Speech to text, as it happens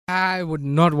I would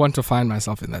not want to find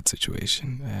myself in that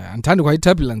situation. Antando quite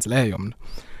turbulence leyo mna.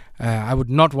 I would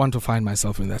not want to find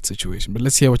myself in that situation. But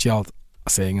let's hear what y'all are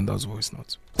saying in those voice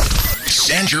notes.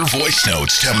 Send your voice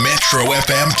notes to Metro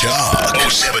FM Talk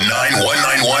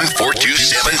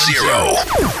 079-191-4270.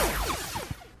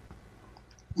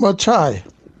 Machai.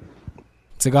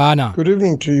 Tsigana. Good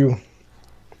evening to you.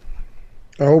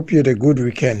 I hope you had a good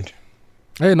weekend.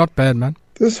 Hey, not bad, man.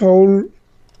 This whole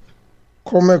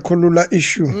Komekolula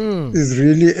issue is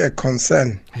really a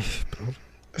concern,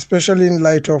 especially in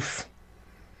light of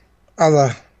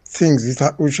other things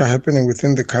which are happening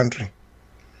within the country.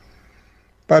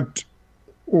 But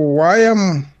why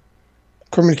I'm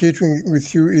communicating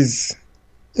with you is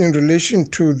in relation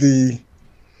to the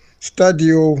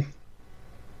Stadio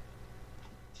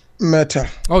matter.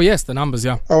 Oh, yes, the numbers,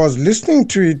 yeah. I was listening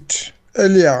to it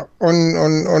earlier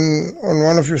on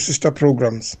one of your sister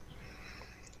programs,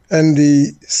 and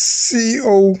the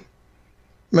CEO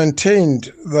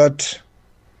maintained that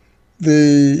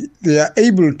they are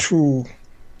able to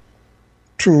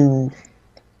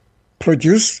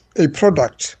produce a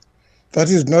product that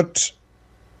is not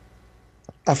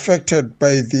affected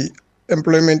by the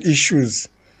employment issues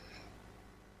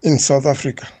in South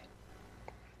Africa,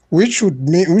 which would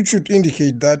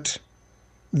indicate that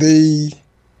they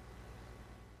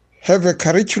have a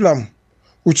curriculum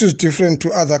which is different to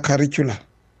other curricula.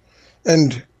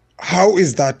 And how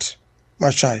is that,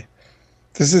 Machai?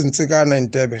 This is Nsigana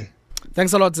in Durban.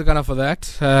 Thanks a lot, Nsigana, for that.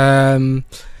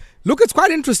 Look, it's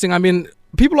quite interesting. I mean,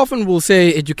 people often will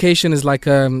say education is like,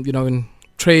 in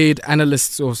trade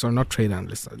analysts, not trade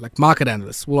analysts, like market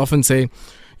analysts will often say,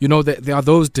 there are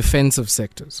those defensive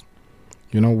sectors,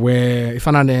 where, if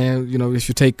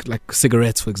you take like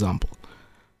cigarettes, for example,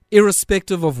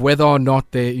 irrespective of whether or not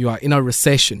you are in a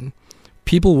recession,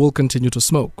 people will continue to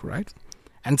smoke, right?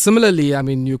 And similarly, I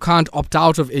mean, you can't opt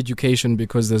out of education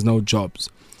because there's no jobs.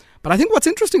 But I think what's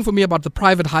interesting for me about the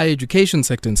private higher education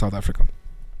sector in South Africa,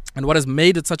 and what has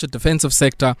made it such a defensive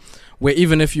sector, where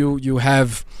even if you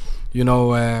have,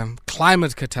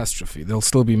 climate catastrophe, they'll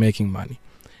still be making money,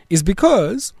 is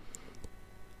because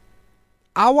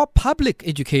our public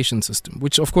education system,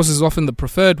 which of course is often the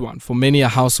preferred one for many a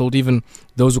household, even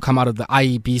those who come out of the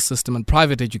IEB system and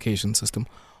private education system,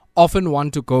 often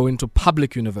want to go into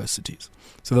public universities.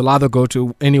 So they'll either go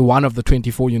to any one of the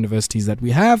 24 universities that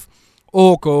we have,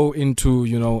 or go into,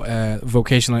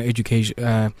 vocational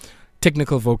education,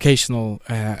 technical, vocational,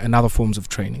 and other forms of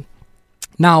training.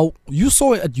 Now, you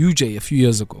saw at UJ a few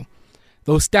years ago,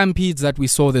 those stampedes that we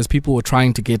saw, there's people who were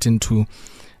trying to get into,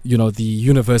 the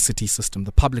university system,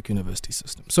 the public university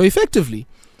system. So effectively,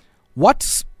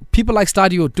 what people like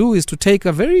Stadio do is to take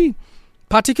a very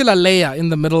particular layer in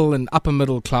the middle and upper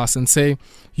middle class and say,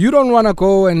 you don't want to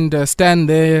go and stand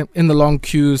there in the long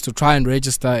queues to try and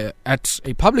register at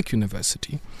a public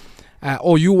university,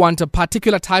 or you want a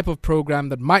particular type of program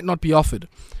that might not be offered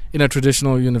in a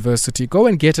traditional university, go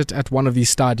and get it at one of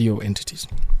these Stadio entities.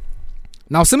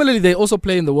 Now, similarly, they also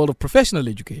play in the world of professional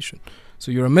education. So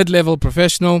you're a mid-level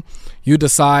professional, you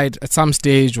decide at some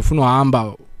stage to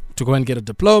go and get a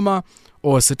diploma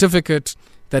or a certificate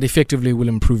that effectively will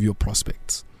improve your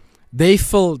prospects. They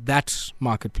fill that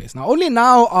marketplace. Now, only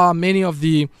now are many of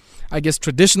the,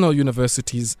 traditional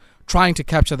universities trying to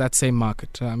capture that same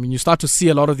market. I mean, you start to see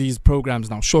a lot of these programs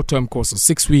now, short-term courses,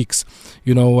 6 weeks,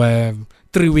 3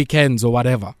 weekends or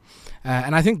whatever.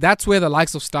 And I think that's where the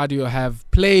likes of Stadio have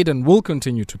played and will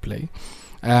continue to play.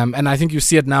 And I think you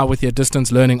see it now with your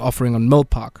distance learning offering on Mill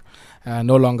Park.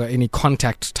 No longer any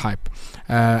contact type.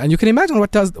 And you can imagine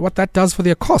what that does for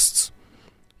their costs.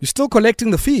 You're still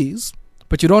collecting the fees,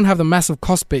 but you don't have the massive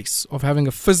cost base of having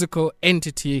a physical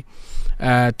entity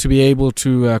to be able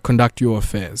to conduct your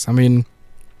affairs. I mean,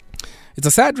 it's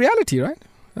a sad reality, right?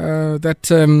 That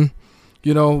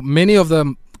many of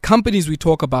the companies we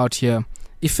talk about here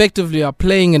effectively are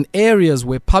playing in areas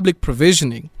where public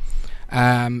provisioning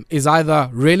is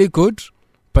either really good,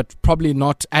 but probably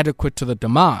not adequate to the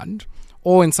demand,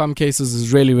 or in some cases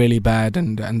is really, really bad,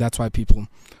 and that's why people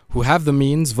who have the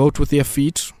means vote with their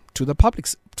feet to the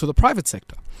private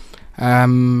sector.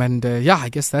 I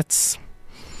guess that's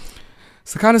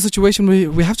the kind of situation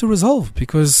we have to resolve,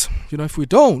 because if we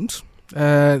don't,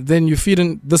 then you feed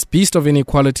in this beast of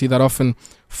inequality that often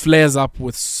flares up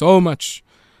with so much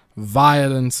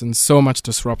violence and so much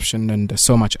disruption and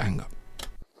so much anger.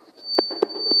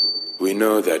 We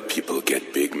know that people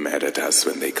get big mad at us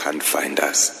when they can't find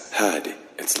us. Hard.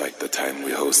 It's like the time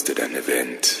we hosted an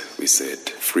event. We said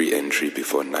free entry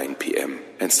before 9 p.m.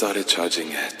 and started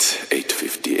charging at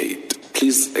 8:58.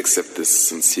 Please accept this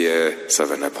sincere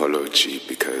Southern apology,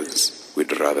 because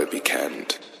we'd rather be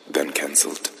canned than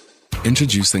cancelled.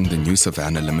 Introducing the new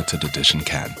Savannah Limited Edition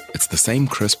can. It's the same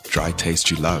crisp, dry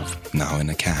taste you love, now in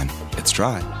a can. It's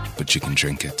dry, but you can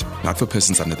drink it. Not for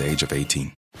persons under the age of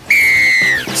 18.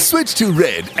 Switch to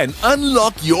Red and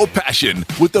unlock your passion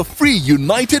with the free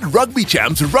United Rugby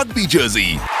Champs rugby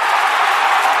jersey.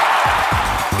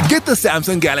 Get the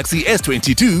Samsung Galaxy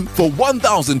S22 for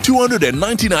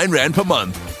 1,299 Rand per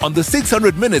month on the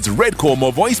 600 minutes Red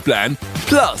Cormo voice plan.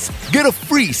 Plus, get a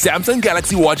free Samsung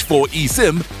Galaxy Watch 4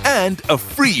 eSIM and a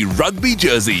free rugby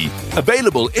jersey.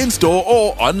 Available in-store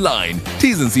or online.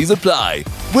 T's and C's apply.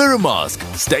 Wear a mask.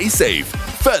 Stay safe.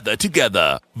 Further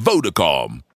together.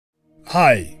 Vodacom.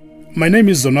 Hi, my name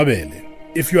is Zonobele.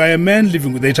 If you are a man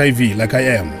living with HIV like I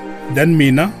am, then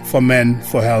Mina for Men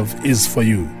for Health is for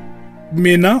you.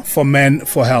 Mina for Men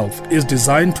for Health is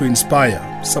designed to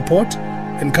inspire, support,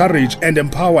 encourage and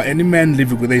empower any man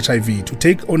living with HIV to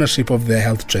take ownership of their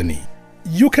health journey.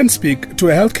 You can speak to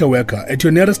a healthcare worker at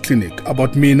your nearest clinic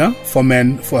about Mina for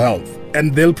Men for Health,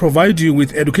 and they'll provide you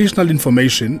with educational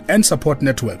information and support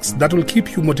networks that will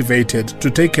keep you motivated to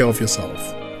take care of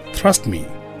yourself. Trust me,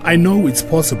 I know it's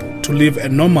possible to live a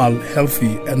normal,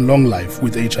 healthy and long life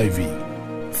with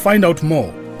HIV. Find out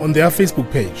more on their Facebook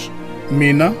page,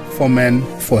 Mina for Men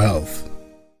for Health.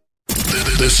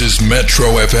 This is Metro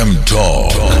FM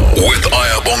Talk with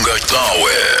Ayabonga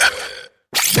Tawe.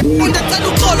 Undacela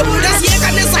uxolo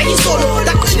lasiyeka nezayisolo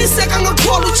laqiniseka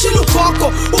ngakhona uchila ukhokho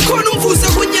ukhona umvuzo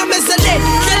kunyamezeleni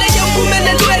ndlela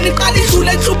yempumelelweni qala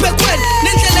idlule enhluphekweni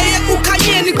nendlela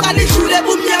yekukhanyeni qala idlule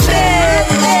ebumnyameni.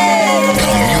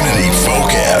 Community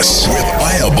Focus with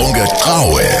Ayabonga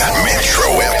Tawe. Metro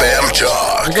FM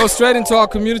Talk. We go straight into our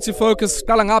community focus,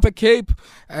 Kalangapa Cape,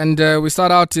 and we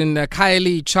start out in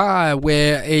Khayelitsha,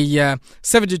 where a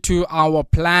 72-hour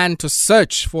plan to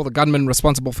search for the gunman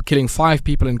responsible for killing 5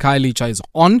 people in Khayelitsha is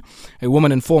on. A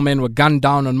woman and 4 men were gunned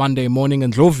down on Monday morning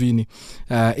in Endlovini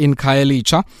in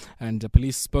Khayelitsha, and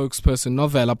police spokesperson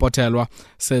Novela Potelwa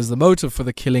says the motive for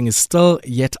the killing is still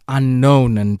yet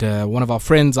unknown, and one of our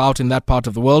friends out in that part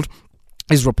of the world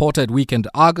is reporter at Weekend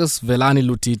Argus, Velani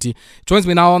Ludidi, joins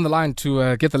me now on the line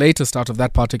to get the latest out of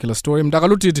that particular story. Mdaka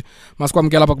Ludidi,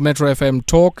 maskwamkela pa Metro FM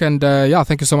Talk, and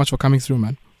thank you so much for coming through,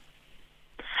 man.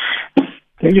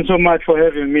 Thank you so much for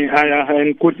having me,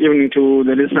 and good evening to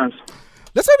the listeners.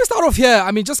 Let's maybe start off here.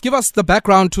 I mean, just give us the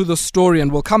background to the story,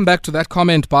 and we'll come back to that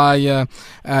comment by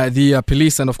the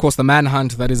police and, of course, the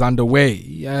manhunt that is underway.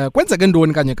 Kwenzeke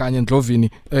ntoni kanye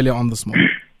Endlovini earlier on this morning?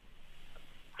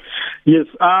 Yes,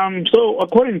 so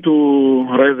according to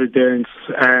residents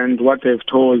and what they've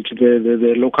told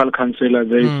the local councillor,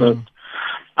 they said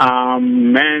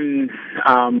men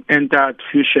entered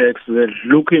few shacks. They're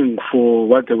looking for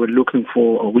what they were looking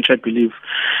for, which I believe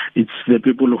it's the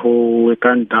people who were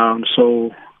gunned down.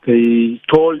 So they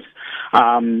told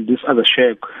this other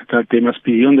shack that they must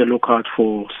be on the lookout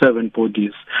for 7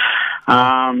 bodies.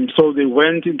 So they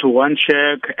went into one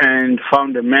shack and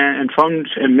found a man,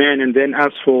 and then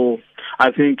asked for,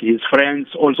 I think, his friends.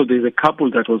 Also, there's a couple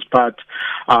that was part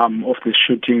of the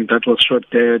shooting that was shot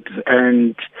dead,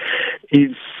 and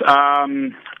it's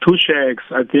 2 shacks,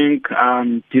 I think,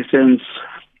 distance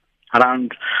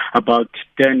around about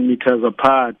 10 meters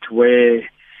apart, where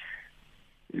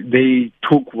they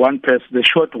took one person, they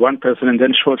shot one person and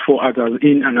then shot 4 others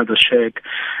in another shack.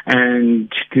 And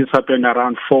this happened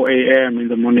around 4 a.m. in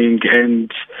the morning.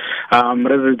 And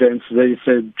residents, they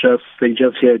said they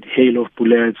just heard hail of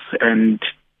bullets, and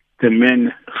the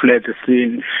men fled the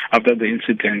scene after the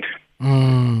incident.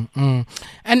 And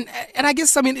I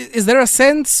guess, I mean, is there a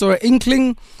sense or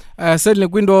inkling, certainly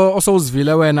Gwindo also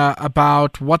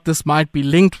about what this might be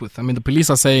linked with? I mean, the police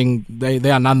are saying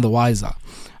they are none the wiser.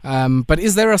 But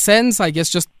is there a sense, I guess,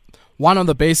 just one on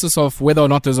the basis of whether or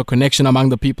not there's a connection among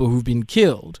the people who've been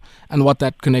killed and what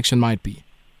that connection might be?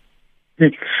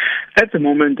 At the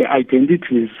moment, the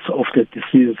identities of the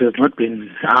deceased has not been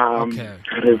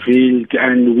revealed,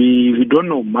 and we don't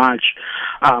know much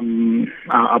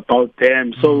about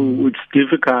them. So it's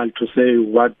difficult to say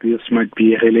what this might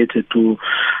be related to.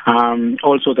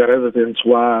 Also, the residents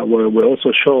were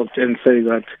also shocked and say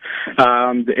that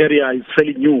the area is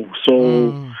fairly new,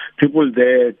 so people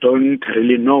there don't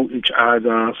really know each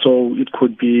other. So it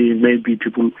could be maybe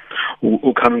people who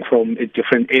are coming from a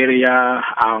different area.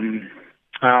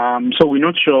 So we're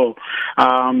not sure.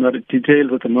 The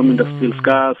details at the moment are still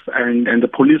scarce, and the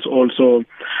police also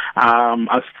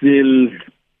are still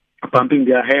bumping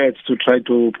their heads to try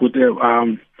to put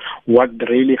what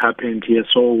really happened here.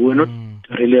 So we're not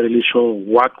really sure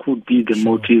what could be the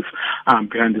motive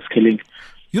behind this killing.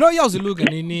 This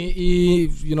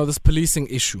policing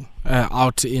issue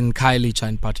out in Khayelitsha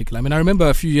in particular. I mean, I remember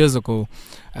a few years ago,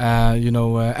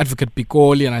 Advocate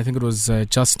Pikoli and I think it was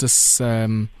Justice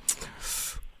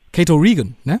Cato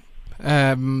Regan,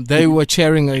 they were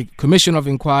chairing a commission of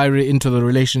inquiry into the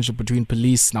relationship between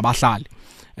police and Nabahlali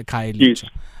at Khayelitsha.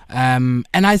 And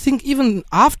I think even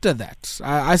after that,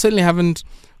 I certainly haven't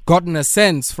gotten a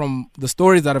sense from the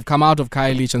stories that have come out of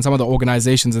Khayelitsha and some of the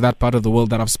organizations in that part of the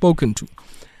world that I've spoken to,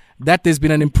 that there's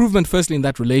been an improvement firstly in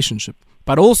that relationship,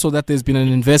 but also that there's been an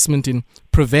investment in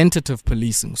preventative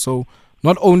policing. So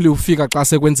not only ufika xa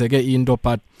sekwenzeke into,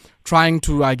 but trying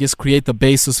to, I guess, create the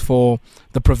basis for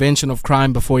the prevention of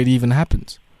crime before it even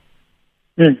happens.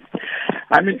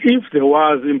 I mean, if there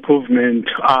was improvement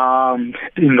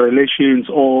in relations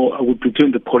or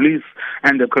between the police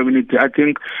and the community, I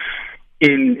think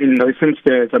in recent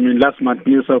days, I mean, last month,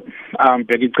 Minister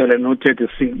Khayelitsha noted a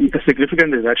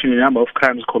significant reduction in the number of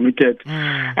crimes committed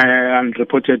and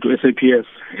reported to SAPS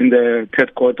in the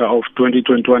third quarter of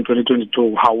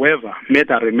 2021-2022. However,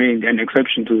 Meta remained an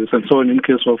exception to this and saw an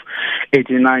increase of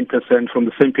 89% from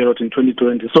the same period in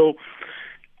 2020. So,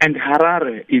 and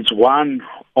Harare is one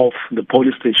of the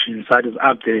police stations that is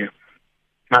up there.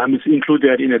 It's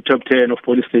included in the top 10 of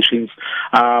police stations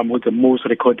with the most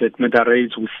recorded murder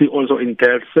rates. We see also in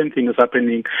there, same thing is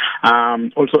happening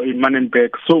also in Manenberg.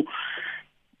 So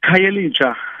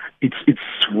Khayelitsha,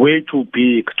 it's way too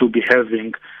big to be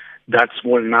having that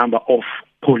small number of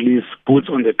police boots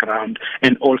on the ground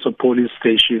and also police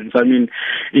stations. I mean,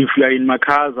 if you are in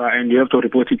Makaza and you have to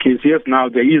report a case, yes, now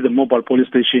there is a mobile police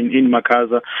station in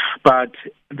Makaza, but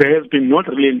there has been not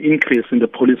really an increase in the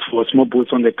police force, more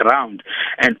boots on the ground.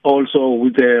 And also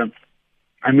with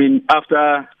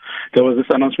after there was this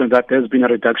announcement that there's been a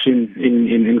reduction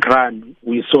in crime,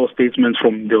 we saw statements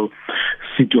from the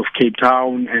city of Cape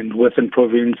Town and Western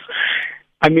Province.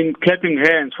 I mean, clapping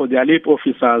hands for the ALIP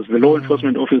officers, the law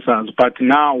enforcement officers. But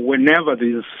now, whenever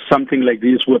there's something like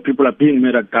this where people are being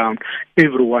murdered down,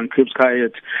 everyone keeps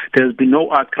quiet. There's been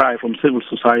no outcry from civil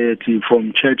society,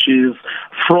 from churches,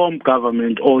 from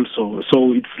government also.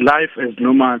 So it's life as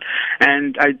normal.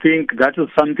 And I think that is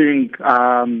something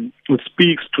which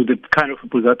speaks to the kind of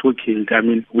people that were killed. I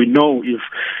mean, we know if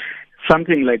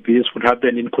something like this would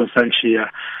happen in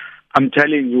Constantia, I'm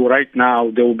telling you right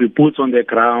now, there will be boots on the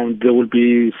ground, there will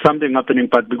be something happening,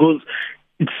 but because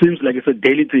it seems like it's a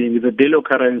daily thing, it's a daily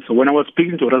occurrence. When I was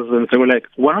speaking to residents, they were like,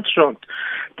 we're not shocked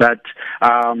that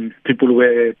people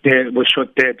were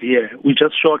shot dead here. We're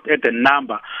just shocked at the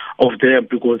number of them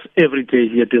because every day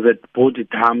here there's a body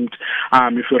dumped.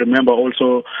 If you remember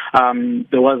also,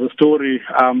 there was a story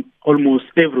almost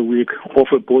every week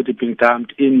of a body being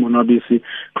dumped in Monabisi,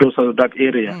 closer to that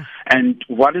area. And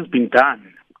what is being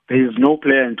done? There is no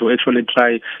plan to actually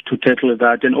try to tackle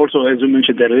that. And also, as you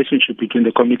mentioned, the relationship between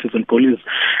the communities and police.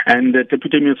 And the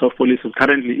Deputy Minister of Police is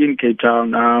currently in Cape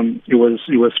Town. He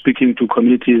was speaking to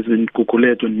communities in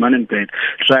Kukuletu and Manenberg,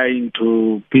 trying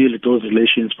to build those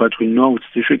relations. But we know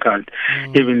it's difficult.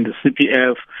 Even the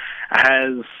CPF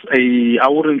has I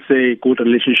wouldn't say good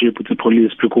relationship with the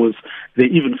police because they're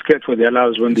even scared for their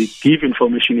lives. When they give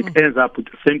information, it ends up with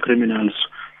the same criminals.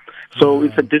 So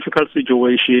it's a difficult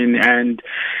situation, and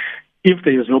if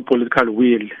there is no political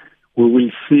will, we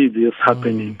will see this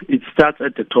happening. It starts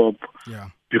at the top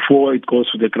before it goes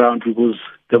to the ground, because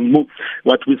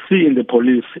what we see in the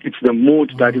police, it's the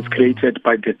mood that is created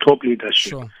by the top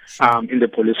leadership in the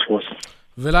police force.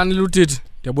 Velani Ludidi,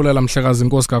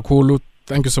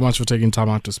 thank you so much for taking time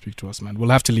out to speak to us, man. We'll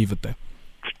have to leave it there.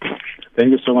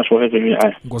 Thank you so much for having me.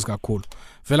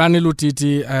 Velani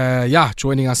Ludidi,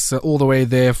 joining us all the way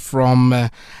there from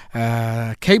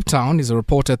Cape Town. He's a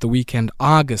reporter at the Weekend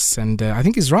Argus, and I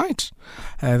think he's right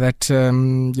that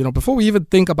before we even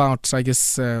think about, I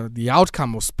guess, the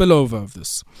outcome or spillover of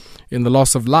this in the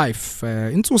loss of life,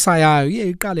 in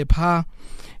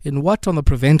what on the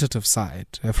preventative side,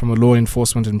 from a law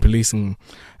enforcement and policing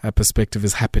perspective,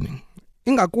 is happening.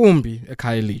 Ingakumbi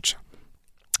eKhayelitsha.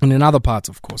 And in other parts,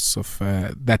 of course, of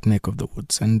that neck of the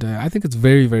woods. And I think it's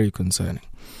very, very concerning.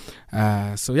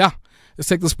 Let's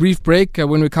take this brief break.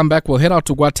 When we come back, we'll head out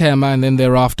to Guatemala, and then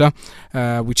thereafter,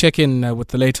 we check in with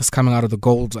the latest coming out of the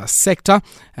gold sector.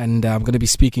 And I'm going to be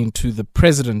speaking to the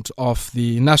president of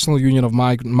the National Union of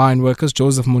Mine Workers,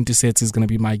 Joseph Muntisetsi, is going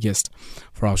to be my guest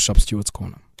for our Shop Stewards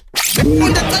Corner.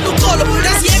 Undacela uxolo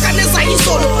lasiyeka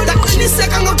nezayisolo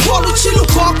laqiniseka ngakhona uchila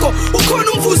ukhokho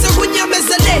ukhona umvuze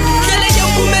kunyamezeleni ndlela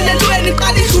yempumelelweni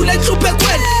qala idlule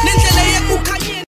enhluphekweni nendlela yekukhanya